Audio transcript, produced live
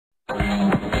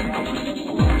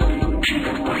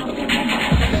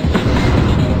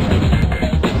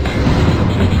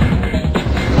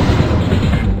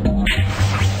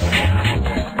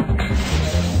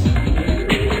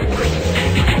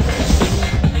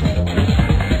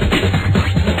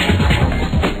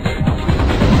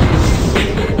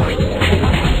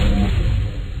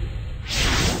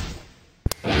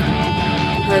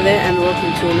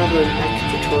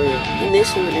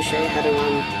I'm going to show you how to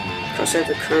run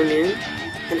Crossover Chromium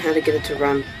and how to get it to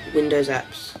run Windows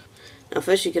apps. Now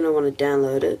first you're going to want to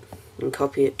download it and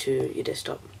copy it to your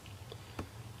desktop.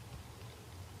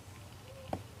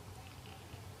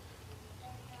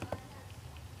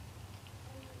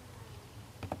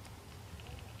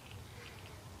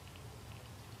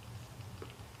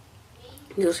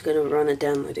 You're also going to run and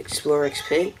download Explorer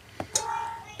XP.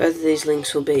 Both of these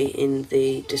links will be in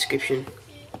the description.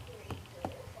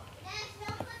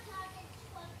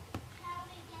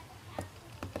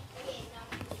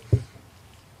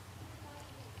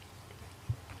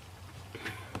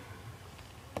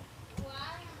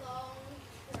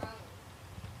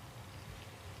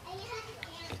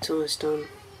 It's almost done.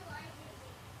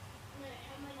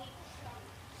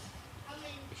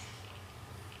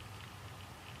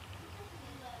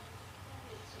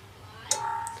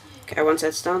 Okay, once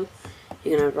that's done,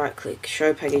 you're going to right click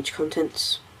Show Package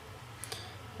Contents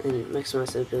and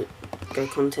maximize the ability. Go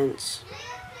Contents,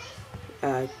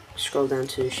 scroll down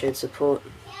to Shared Support,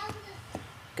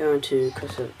 go into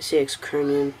CX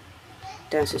Chromium,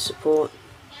 down to Support,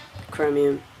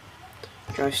 Chromium,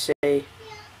 Drive C,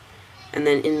 and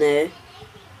then in there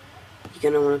you're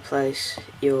going to want to place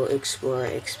your Explorer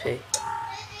XP.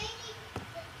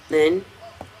 Then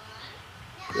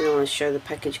you're going to want to show the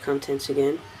package contents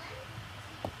again.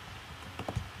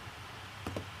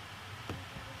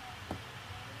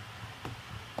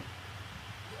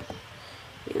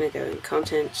 You're going to go in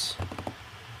Contents,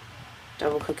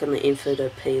 double click on the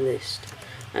info.p list.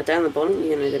 Now down the bottom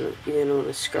you're going to want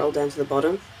to scroll down to the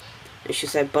bottom. It should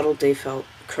say Bottle Default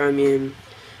Chromium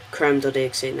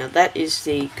Chrome.exe. Now that is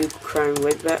the Google Chrome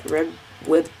web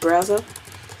browser.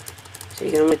 So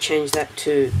you're going to want to change that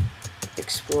to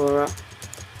Explorer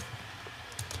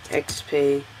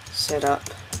XP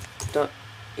Setup.exe.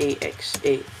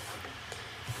 And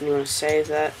you want to save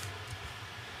that,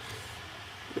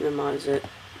 minimize it,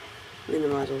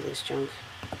 minimize all this junk.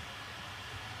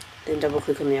 Then double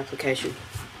click on the application.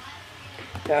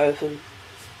 Go open.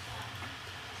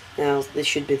 Now this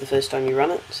should be the first time you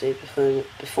run it, so you're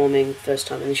performing first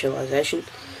time initialization.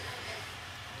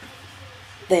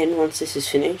 Then once this is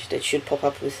finished, it should pop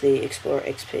up with the Explorer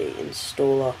XP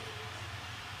installer.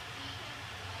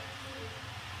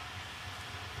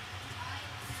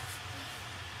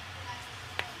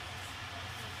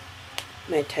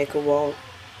 It may take a while,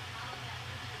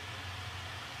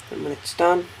 and when it's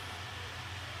done,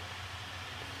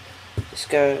 just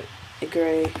go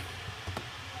agree,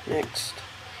 next,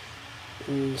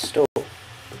 install,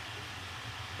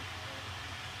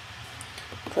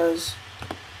 close.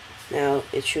 Now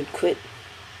it should quit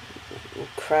or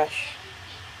crash.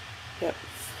 Yep.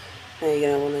 Now you're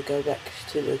going to want to go back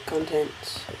to the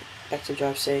contents, back to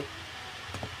Drive C,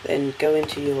 then go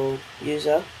into your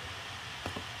user,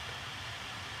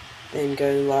 then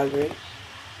go library,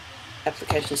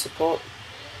 application support,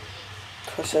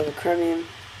 Crossover Chromium,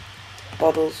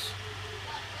 bottles,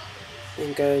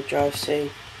 then go Drive C,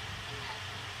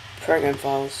 program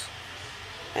files,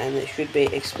 and there should be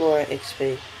Explorer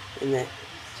XP in there.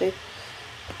 See?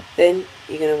 Then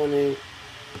you're going to want to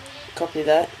copy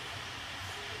that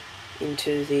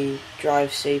into the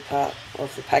Drive C part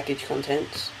of the package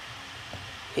contents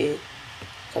here.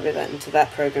 Copy that into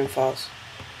that program files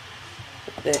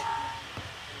there.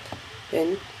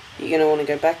 Then you're going to want to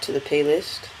go back to the P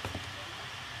list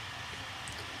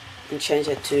and change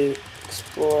that to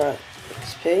Explorer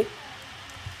XP,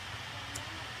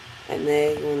 and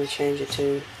there you want to change it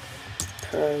to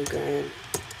program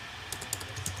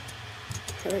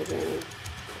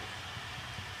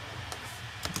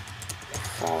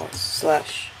file /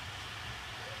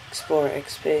 Explorer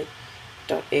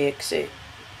XP.exe,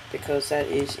 because that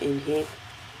is in here.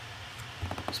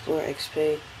 Explorer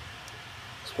XP,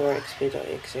 Explorer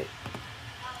XP.exe.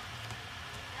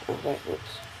 Oh wait,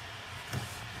 whoops.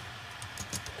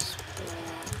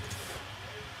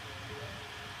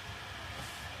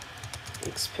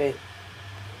 XP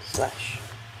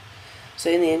 / So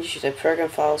in the end you should say program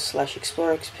files /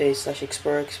 Explorer XP /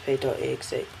 Explorer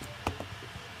XP.exe.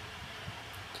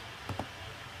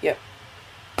 Yep.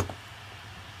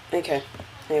 Okay.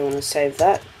 Now you want to save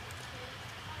that.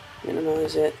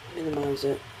 Minimize it, minimize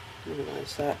it,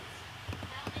 minimize that.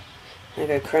 Now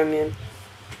go Chromium.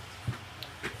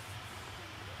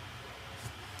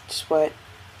 Just wait.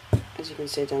 As you can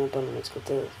see down the bottom, it's got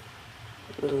the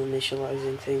little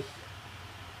initializing thing.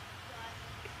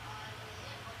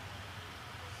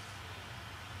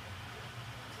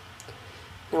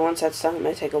 Now once that's done, it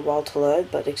may take a while to load,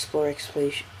 but Explorer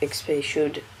XP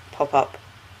should pop up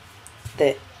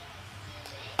there.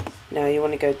 Now you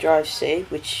want to go drive C,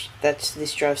 which that's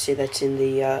this drive C that's in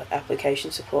the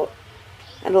application support,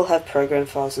 and it'll have program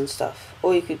files and stuff.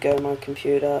 Or you could go my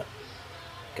computer,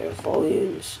 go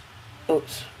volumes,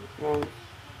 oops, wrong,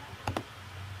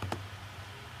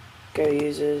 go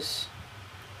users,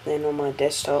 then on my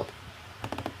desktop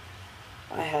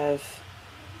I have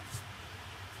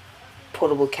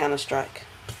portable Counter-Strike.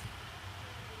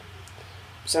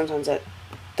 Sometimes that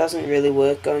doesn't really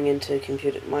work going into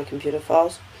my computer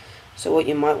files, so what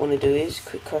you might want to do is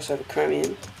click Crossover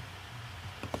Chromium,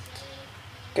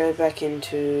 go back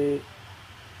into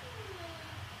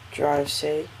drive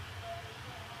C,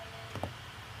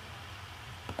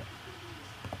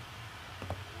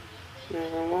 no,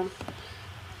 wrong one,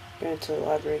 go into the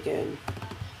library again,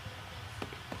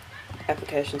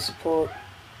 application support,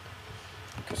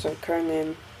 Crossover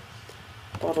Chromium,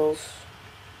 bottles,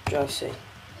 drive C.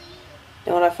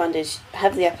 Now what I find is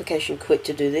have the application quit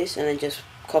to do this, and then just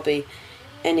copy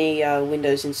any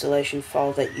Windows installation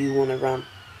file that you want to run.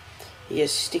 You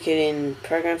just stick it in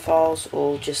program files,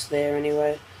 or just there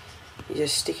anyway. You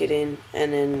just stick it in,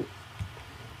 and then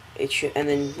it should. And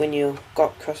then when you've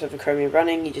got Crossover Chromium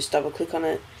running, you just double click on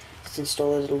it. Just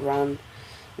install it. It'll run.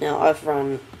 Now I've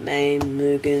run MAME,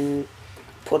 Mugen,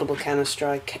 portable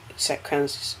Counter-Strike,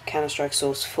 Counter-Strike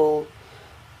Source Full.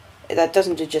 That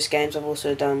doesn't do just games. I've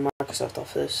also done Microsoft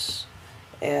Office,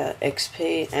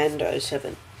 XP, and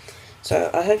 07. So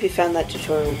I hope you found that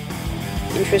tutorial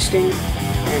interesting,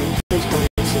 and please